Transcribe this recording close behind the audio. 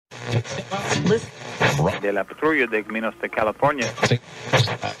De la patrulla de Caminos de California.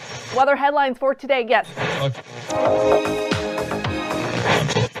 Weather headlines for today, yes.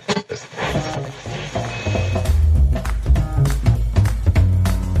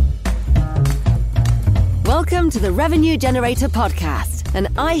 Welcome to the Revenue Generator Podcast, an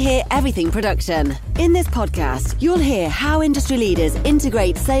I Hear Everything production. In this podcast, you'll hear how industry leaders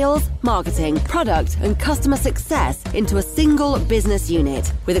integrate sales, marketing, product, and customer success into a single business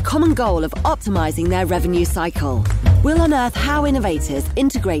unit with a common goal of optimizing their revenue cycle. We'll unearth how innovators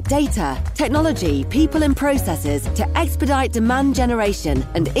integrate data, technology, people, and processes to expedite demand generation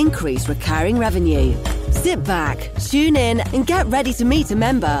and increase recurring revenue. Sit back, tune in, and get ready to meet a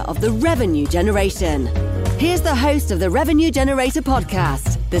member of the revenue generation. Here's the host of the Revenue Generator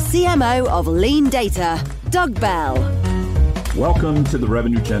Podcast, the CMO of Lean Data, Doug Bell. Welcome to the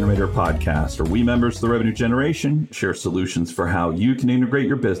Revenue Generator Podcast, where we members of the Revenue Generation share solutions for how you can integrate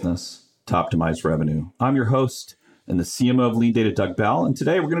your business to optimize revenue. I'm your host and the CMO of Lean Data, Doug Bell, and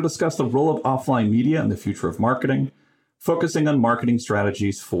today we're going to discuss the role of offline media and the future of marketing, focusing on marketing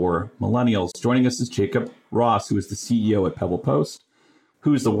strategies for millennials. Joining us is Jacob Ross, who is the CEO at PebblePost,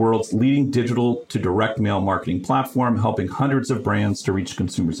 who is the world's leading digital to direct mail marketing platform, helping hundreds of brands to reach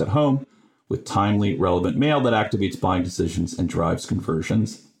consumers at home with timely, relevant mail that activates buying decisions and drives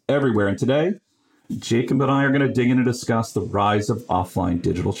conversions everywhere. And today, Jacob and I are going to dig in and discuss the rise of offline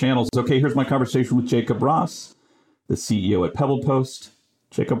digital channels. Okay, here's my conversation with Jacob Ross, the CEO at PebblePost.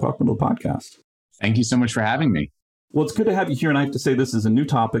 Jacob, welcome to the podcast. Thank you so much for having me. Well, it's good to have you here. And I have to say, this is a new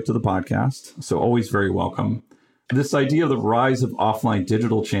topic to the podcast, so always very welcome. This idea of the rise of offline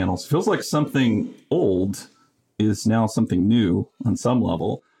digital channels feels like something old is now something new on some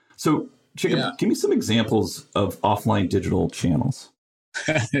level. So, Jacob, give me some examples of offline digital channels.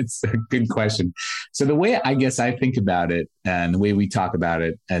 It's a good question. So the way I guess I think about it and the way we talk about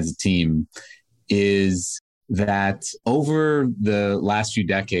it as a team is that over the last few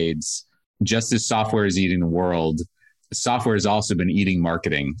decades, just as software is eating the world, software has also been eating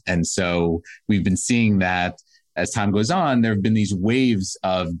marketing. And so we've been seeing that as time goes on, there have been these waves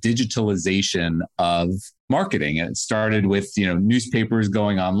of digitalization of marketing. And it started with, newspapers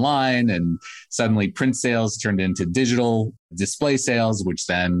going online, and suddenly print sales turned into digital display sales, which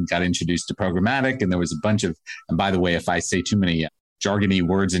then got introduced to programmatic. And there was a bunch of, and by the way, if I say too many jargony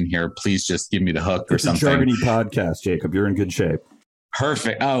words in here, please just give me the hook or something. It's a jargony podcast, Jacob. You're in good shape.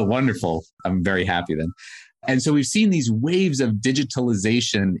 Perfect. Oh, wonderful. I'm very happy then. And so we've seen these waves of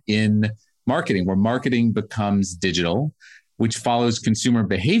digitalization in marketing, where marketing becomes digital, which follows consumer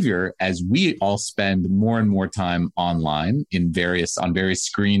behavior as we all spend more and more time online on various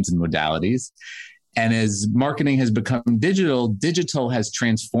screens and modalities. And as marketing has become digital has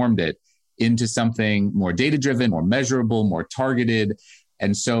transformed it into something more data-driven, more measurable, more targeted.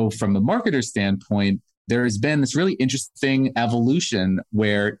 And so from a marketer standpoint, there has been this really interesting evolution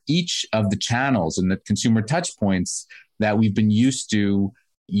where each of the channels and the consumer touch points that we've been used to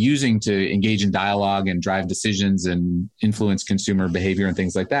using to engage in dialogue and drive decisions and influence consumer behavior and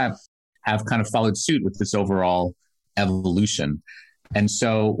things like that have kind of followed suit with this overall evolution. And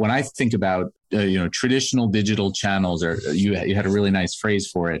so when I think about traditional digital channels, or you had a really nice phrase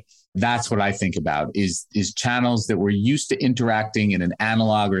for it, that's what I think about is channels that we're used to interacting in an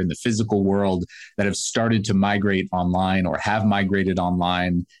analog or in the physical world that have started to migrate online or have migrated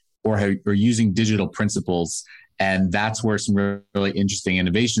online or are using digital principles. And that's where some really interesting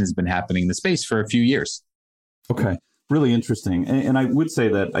innovation has been happening in the space for a few years. Okay. Really interesting. And I would say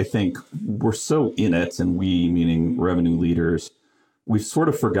that I think we're so in it, and we, meaning revenue leaders, we've sort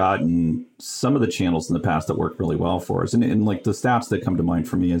of forgotten some of the channels in the past that worked really well for us. And like the stats that come to mind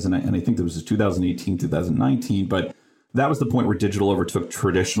for me is, and I think there was 2018, 2019, but that was the point where digital overtook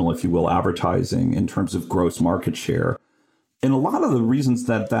traditional, if you will, advertising in terms of gross market share. And a lot of the reasons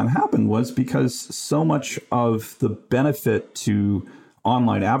that happened was because so much of the benefit to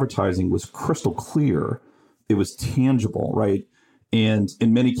online advertising was crystal clear. It was tangible, right? And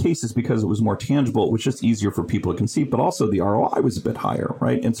in many cases, because it was more tangible, it was just easier for people to conceive, but also the ROI was a bit higher,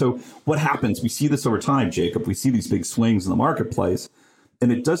 right? And so what happens, we see this over time, Jacob, we see these big swings in the marketplace,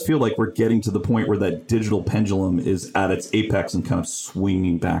 and it does feel like we're getting to the point where that digital pendulum is at its apex and kind of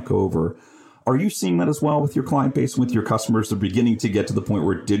swinging back over. Are you seeing that as well with your client base, with your customers? They're beginning to get to the point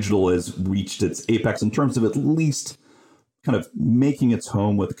where digital has reached its apex in terms of at least kind of making its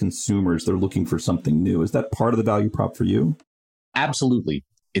home with consumers. They're looking for something new. Is that part of the value prop for you? Absolutely.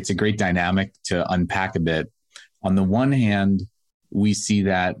 It's a great dynamic to unpack a bit. On the one hand, we see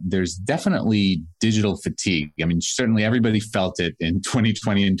that there's definitely digital fatigue. I mean, certainly everybody felt it in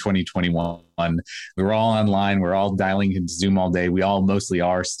 2020 and 2021. We were all online. We're all dialing into Zoom all day. We all mostly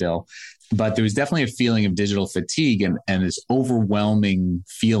are still. But there was definitely a feeling of digital fatigue and this overwhelming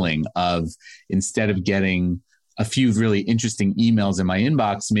feeling of, instead of getting a few really interesting emails in my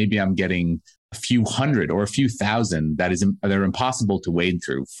inbox, maybe I'm getting a few hundred or a few thousand that are impossible to wade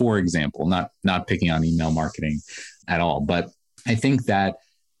through. For example, not picking on email marketing at all, but I think that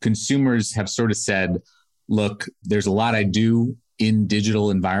consumers have sort of said, look, there's a lot I do in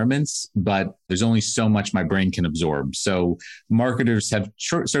digital environments, but there's only so much my brain can absorb. So marketers have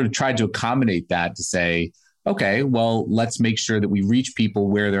sort of tried to accommodate that to say, okay, well, let's make sure that we reach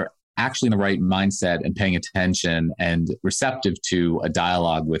people where they're actually in the right mindset and paying attention and receptive to a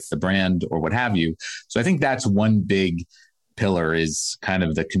dialogue with the brand or what have you. So I think that's one big pillar, is kind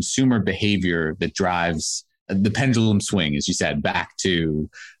of the consumer behavior that drives the pendulum swing, as you said, back to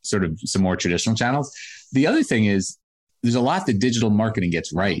sort of some more traditional channels. The other thing is, there's a lot that digital marketing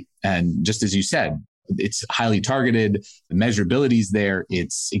gets right. And just as you said, it's highly targeted, the measurability is there,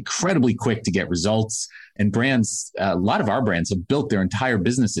 it's incredibly quick to get results. And brands, a lot of our brands have built their entire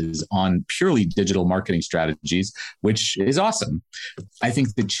businesses on purely digital marketing strategies, which is awesome. I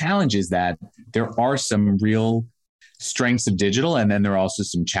think the challenge is that there are some real strengths of digital, and then there are also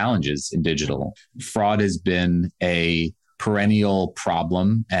some challenges in digital. Fraud has been a perennial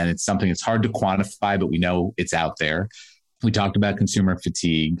problem, and it's something that's hard to quantify, but we know it's out there. We talked about consumer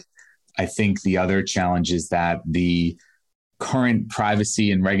fatigue. I think the other challenge is that the current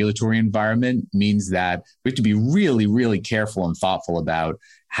privacy and regulatory environment means that we have to be really, really careful and thoughtful about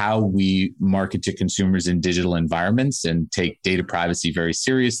how we market to consumers in digital environments and take data privacy very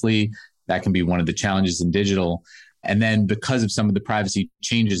seriously. That can be one of the challenges in digital. And then because of some of the privacy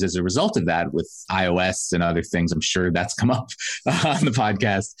changes as a result of that with iOS and other things, I'm sure that's come up on the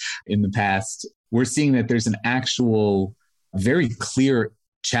podcast in the past, we're seeing that there's an actual very clear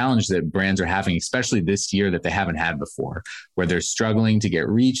challenge that brands are having, especially this year, that they haven't had before, where they're struggling to get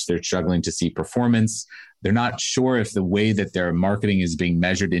reach, they're struggling to see performance. They're not sure if the way that their marketing is being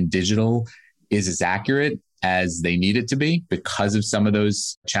measured in digital is as accurate as they need it to be because of some of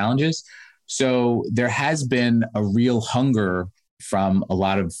those challenges. So there has been a real hunger from a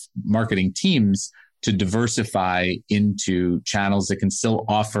lot of marketing teams to diversify into channels that can still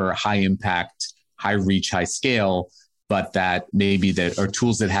offer high impact, high reach, high scale, but that maybe that are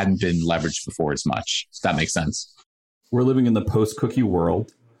tools that hadn't been leveraged before as much. If that makes sense. We're living in the post-cookie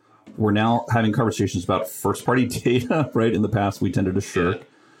world. We're now having conversations about first-party data, right? In the past, we tended to shirk.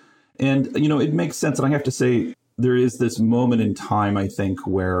 And, it makes sense. And I have to say, there is this moment in time, I think,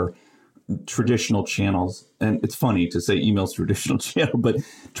 where traditional channels, and it's funny to say email's traditional channel, but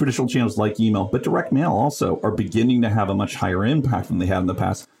traditional channels like email, but direct mail also are beginning to have a much higher impact than they had in the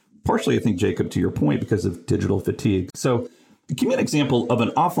past. Partially, I think, Jacob, to your point, because of digital fatigue. So give me an example of an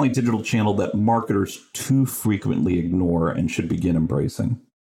offline digital channel that marketers too frequently ignore and should begin embracing.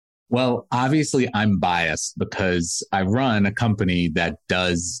 Well, obviously, I'm biased because I run a company that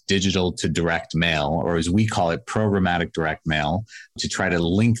does digital to direct mail, or as we call it, programmatic direct mail, to try to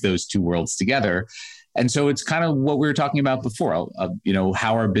link those two worlds together. And so it's kind of what we were talking about before.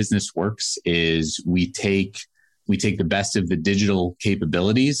 How our business works is we take the best of the digital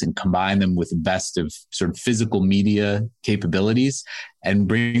capabilities and combine them with the best of sort of physical media capabilities and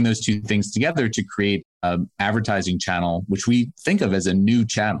bring those two things together to create an advertising channel, which we think of as a new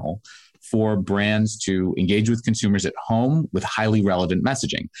channel for brands to engage with consumers at home with highly relevant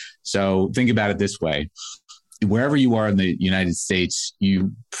messaging. So think about it this way. Wherever you are in the United States,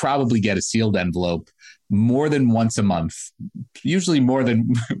 you probably get a sealed envelope more than once a month, usually more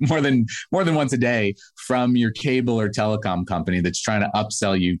than once a day, from your cable or telecom company that's trying to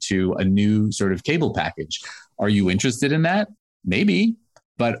upsell you to a new sort of cable package. Are you interested in that? Maybe,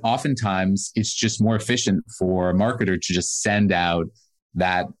 but oftentimes it's just more efficient for a marketer to just send out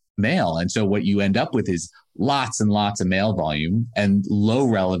that mail. And so what you end up with is lots and lots of mail volume and low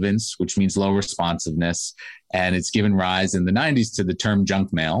relevance, which means low responsiveness. And it's given rise in the 90s to the term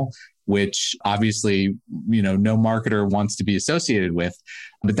junk mail, which obviously, no marketer wants to be associated with.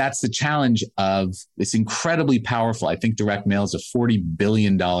 But that's the challenge of this incredibly powerful, I think direct mail is a $40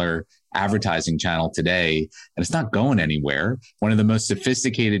 billion advertising channel today, and it's not going anywhere. One of the most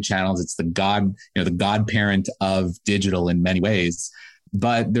sophisticated channels. It's the godparent of digital in many ways.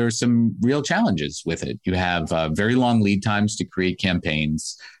 But there are some real challenges with it. You have very long lead times to create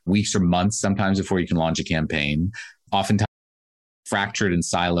campaigns, weeks or months sometimes before you can launch a campaign. Oftentimes fractured and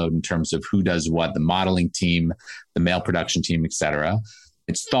siloed in terms of who does what, the modeling team, the mail production team, et cetera.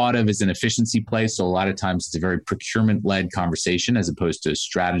 It's thought of as an efficiency play. So a lot of times it's a very procurement-led conversation as opposed to a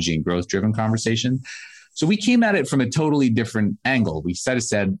strategy and growth-driven conversation. So we came at it from a totally different angle. We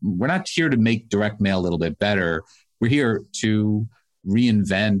said, we're not here to make direct mail a little bit better. We're here to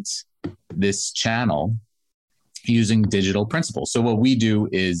reinvent this channel using digital principles. So what we do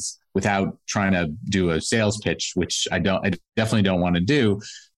is, without trying to do a sales pitch, which I definitely don't want to do,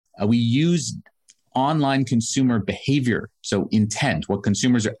 we use online consumer behavior. So intent, what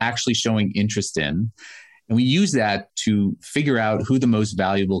consumers are actually showing interest in. And we use that to figure out who the most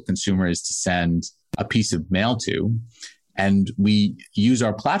valuable consumer is to send a piece of mail to. And we use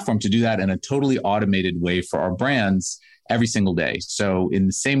our platform to do that in a totally automated way for our brands every single day. So in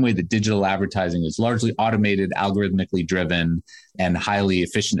the same way that digital advertising is largely automated, algorithmically driven, and highly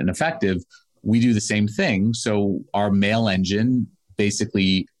efficient and effective, we do the same thing. So our mail engine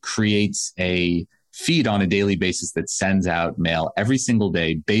basically creates a feed on a daily basis that sends out mail every single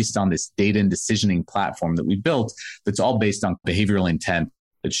day based on this data and decisioning platform that we built that's all based on behavioral intent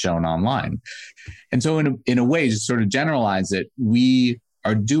that's shown online. And so in a way, to sort of generalize it, we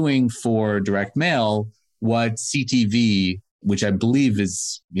are doing for direct mail what CTV, which I believe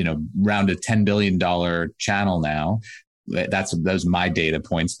is, around a $10 billion channel now. Those are my data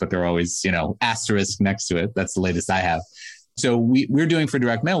points, but they're always, asterisk next to it. That's the latest I have. So we're doing for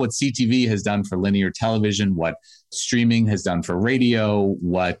direct mail what CTV has done for linear television, what streaming has done for radio,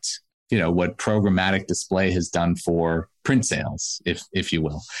 what programmatic display has done for print sales, if you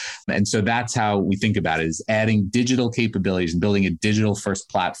will. And so that's how we think about it, is adding digital capabilities and building a digital first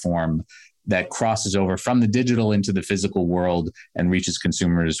platform that crosses over from the digital into the physical world and reaches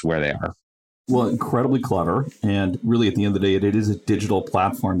consumers where they are. Well, incredibly clever. And really, at the end of the day, it is a digital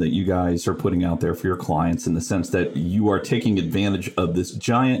platform that you guys are putting out there for your clients, in the sense that you are taking advantage of this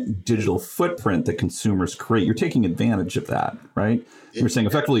giant digital footprint that consumers create. You're taking advantage of that, right? You're saying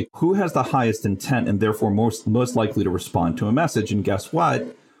effectively, who has the highest intent and therefore most likely to respond to a message? And guess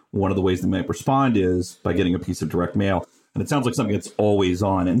what? One of the ways they might respond is by getting a piece of direct mail. And it sounds like something that's always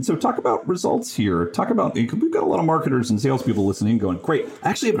on. And so talk about results here. Talk about, we've got a lot of marketers and salespeople listening going, great, I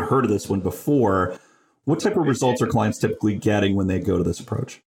actually haven't heard of this one before. What type of results are clients typically getting when they go to this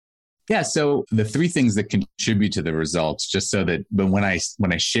approach? Yeah, so the three things that contribute to the results, just so that when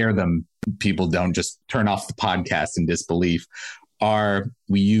I share them, people don't just turn off the podcast in disbelief, are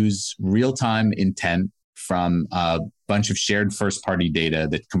we use real-time intent from a bunch of shared first-party data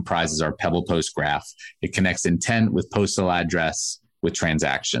that comprises our PebblePost graph. It connects intent with postal address with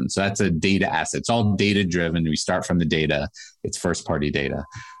transactions. So that's a data asset. It's all data-driven. We start from the data. It's first-party data.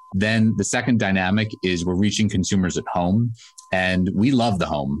 Then the second dynamic is we're reaching consumers at home, and we love the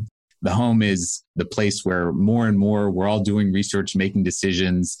home. The home is the place where more and more we're all doing research, making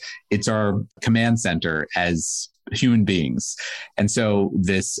decisions. It's our command center as human beings. And so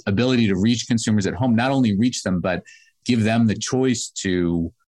this ability to reach consumers at home, not only reach them, but give them the choice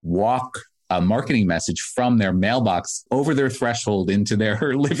to walk a marketing message from their mailbox over their threshold into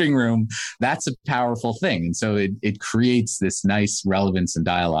their living room, that's a powerful thing. And so it creates this nice relevance and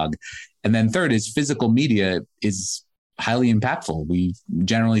dialogue. And then third is physical media is highly impactful. We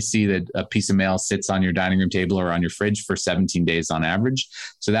generally see that a piece of mail sits on your dining room table or on your fridge for 17 days on average.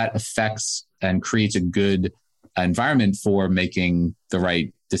 So that affects and creates a good environment for making the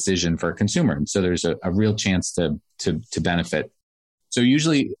right decision for a consumer. And so there's a real chance to benefit. So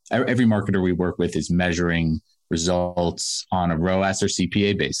usually every marketer we work with is measuring results on a ROAS or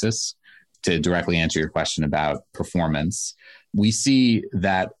CPA basis. To directly answer your question about performance, we see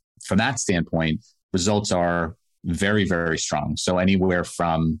that from that standpoint, results are very, very strong. So anywhere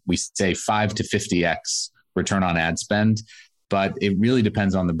from, we say 5 to 50x return on ad spend, but it really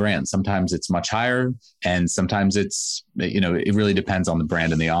depends on the brand. Sometimes it's much higher, and sometimes it's, it really depends on the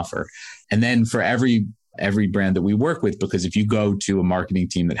brand and the offer. And then for every brand that we work with, because if you go to a marketing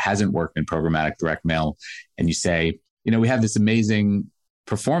team that hasn't worked in programmatic direct mail and you say, we have this amazing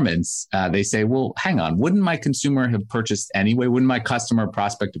performance, they say, well, hang on, wouldn't my consumer have purchased anyway? Wouldn't my customer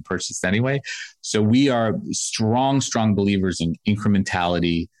prospect have purchased anyway? So we are strong believers in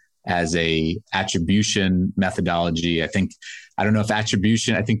incrementality as a attribution methodology. I don't know if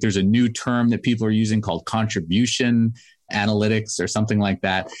attribution, I think there's a new term that people are using called contribution analytics or something like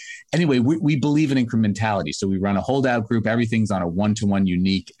that. Anyway, we believe in incrementality. So we run a holdout group. Everything's on a one-to-one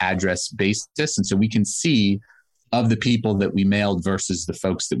unique address basis. And so we can see of the people that we mailed versus the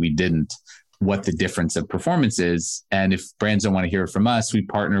folks that we didn't, what the difference of performance is. And if brands don't want to hear it from us, we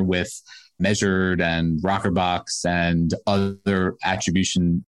partner with Measured and Rockerbox and other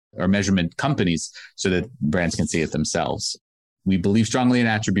attribution or measurement companies so that brands can see it themselves. we believe strongly in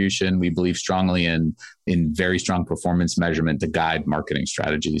attribution. We believe strongly in very strong performance measurement to guide marketing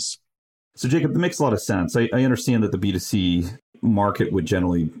strategies. So Jacob, that makes a lot of sense. I understand that the B2C market would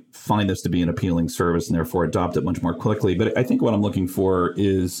generally find this to be an appealing service and therefore adopt it much more quickly. But I think what I'm looking for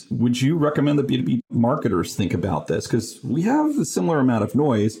is, would you recommend that B2B marketers think about this? Because we have a similar amount of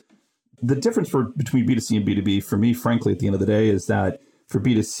noise. The difference between B2C and B2B, for me, frankly, at the end of the day, is that for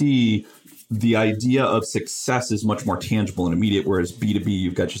B2C, the idea of success is much more tangible and immediate, whereas B2B,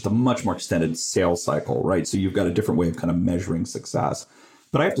 you've got just a much more extended sales cycle, right? So you've got a different way of kind of measuring success.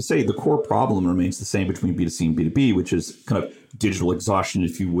 But I have to say, the core problem remains the same between B2C and B2B, which is kind of digital exhaustion,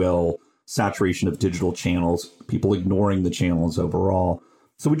 if you will, saturation of digital channels, people ignoring the channels overall.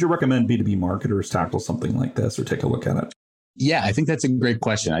 So would you recommend B2B marketers tackle something like this or take a look at it? Yeah, I think that's a great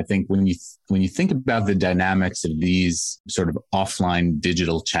question. I think when you think about the dynamics of these sort of offline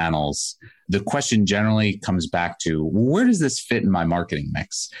digital channels, the question generally comes back to, where does this fit in my marketing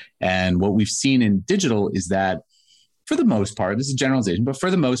mix? And what we've seen in digital is that, for the most part, this is generalization, but for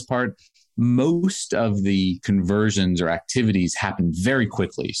the most part, most of the conversions or activities happen very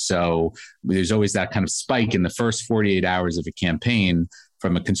quickly. So there's always that kind of spike in the first 48 hours of a campaign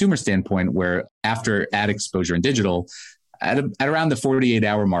from a consumer standpoint, where after ad exposure in digital, at around the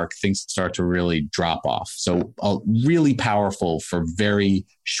 48-hour mark, things start to really drop off. So really powerful for very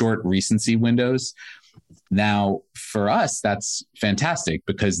short recency windows. Now, for us, that's fantastic,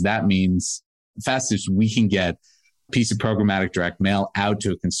 because that means the fastest we can get piece of programmatic direct mail out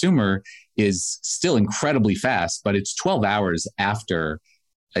to a consumer is still incredibly fast, but it's 12 hours after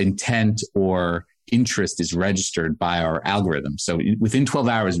intent or interest is registered by our algorithm. So within 12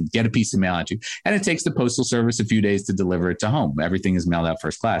 hours, we get a piece of mail at you, and it takes the postal service a few days to deliver it to home. Everything is mailed out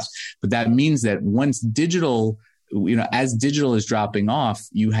first class. But that means that once digital, as digital is dropping off,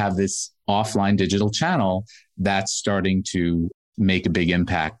 you have this offline digital channel that's starting to make a big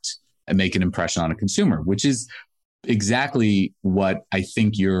impact and make an impression on a consumer, which is exactly what I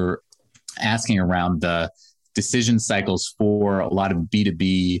think you're asking around the decision cycles for a lot of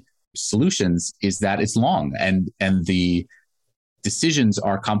B2B solutions, is that it's long and the decisions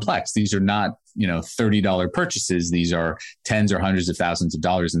are complex. These are not, $30 purchases. These are tens or hundreds of thousands of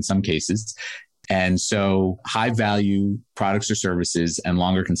dollars in some cases. And so high value products or services and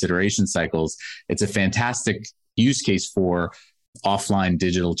longer consideration cycles, it's a fantastic use case for offline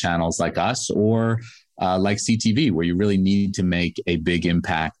digital channels like us, or like CTV, where you really need to make a big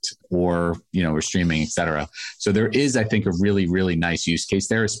impact, or streaming, et cetera. So there is, I think, a really, really nice use case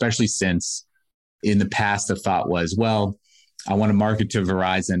there, especially since in the past the thought was, well, I want to market to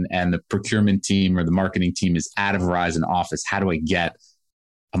Verizon and the procurement team or the marketing team is at a Verizon office. How do I get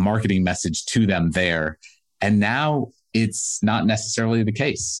a marketing message to them there? And now it's not necessarily the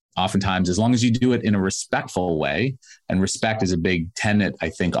case. Oftentimes, as long as you do it in a respectful way, and respect is a big tenet, I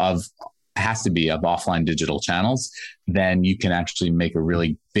think, has to be of offline digital channels, then you can actually make a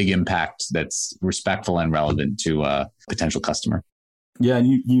really big impact that's respectful and relevant to a potential customer. Yeah, and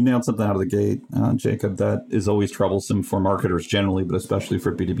you nailed something out of the gate, Jacob, that is always troublesome for marketers generally, but especially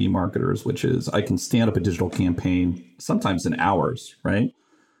for B2B marketers, which is I can stand up a digital campaign sometimes in hours, right?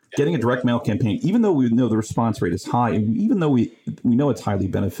 Getting a direct mail campaign, even though we know the response rate is high, and even though we know it's highly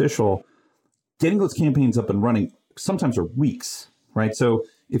beneficial, getting those campaigns up and running sometimes are weeks, right? So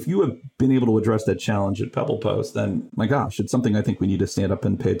if you have been able to address that challenge at PebblePost, then my gosh, it's something I think we need to stand up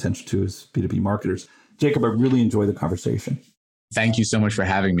and pay attention to as B2B marketers. Jacob, I really enjoyed the conversation. Thank you so much for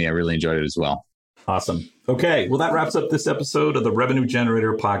having me. I really enjoyed it as well. Awesome. Okay, well, that wraps up this episode of the Revenue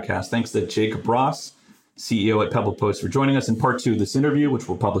Generator podcast. Thanks to Jacob Ross, CEO at PebblePost, for joining us in part 2 of this interview, which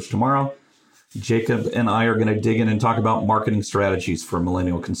we'll publish tomorrow. Jacob and I are going to dig in and talk about marketing strategies for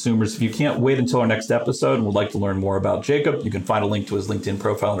millennial consumers. If you can't wait until our next episode and would like to learn more about Jacob, you can find a link to his LinkedIn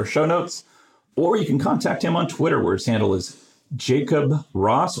profile in our show notes, or you can contact him on Twitter, where his handle is Jacob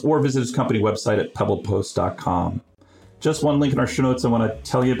Ross, or visit his company website at pebblepost.com. Just one link in our show notes I want to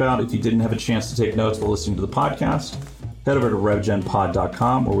tell you about. If you didn't have a chance to take notes while listening to the podcast, head over to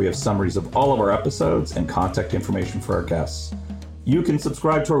revgenpod.com, where we have summaries of all of our episodes and contact information for our guests. You can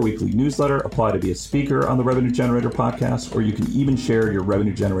subscribe to our weekly newsletter, apply to be a speaker on the Revenue Generator podcast, or you can even share your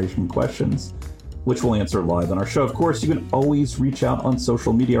revenue generation questions, which we'll answer live on our show. Of course, you can always reach out on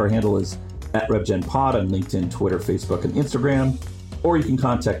social media. Our handle is @RevGenPod on LinkedIn, Twitter, Facebook, and Instagram, or you can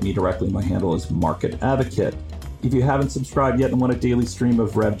contact me directly. My handle is Market Advocate. If you haven't subscribed yet and want a daily stream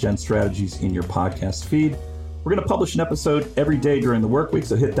of RevGen strategies in your podcast feed, we're going to publish an episode every day during the work week,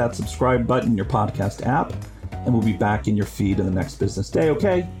 so hit that subscribe button in your podcast app, and we'll be back in your feed in the next business day,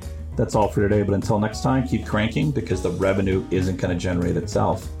 okay? That's all for today, but until next time, keep cranking, because the revenue isn't going to generate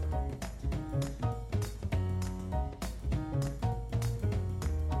itself.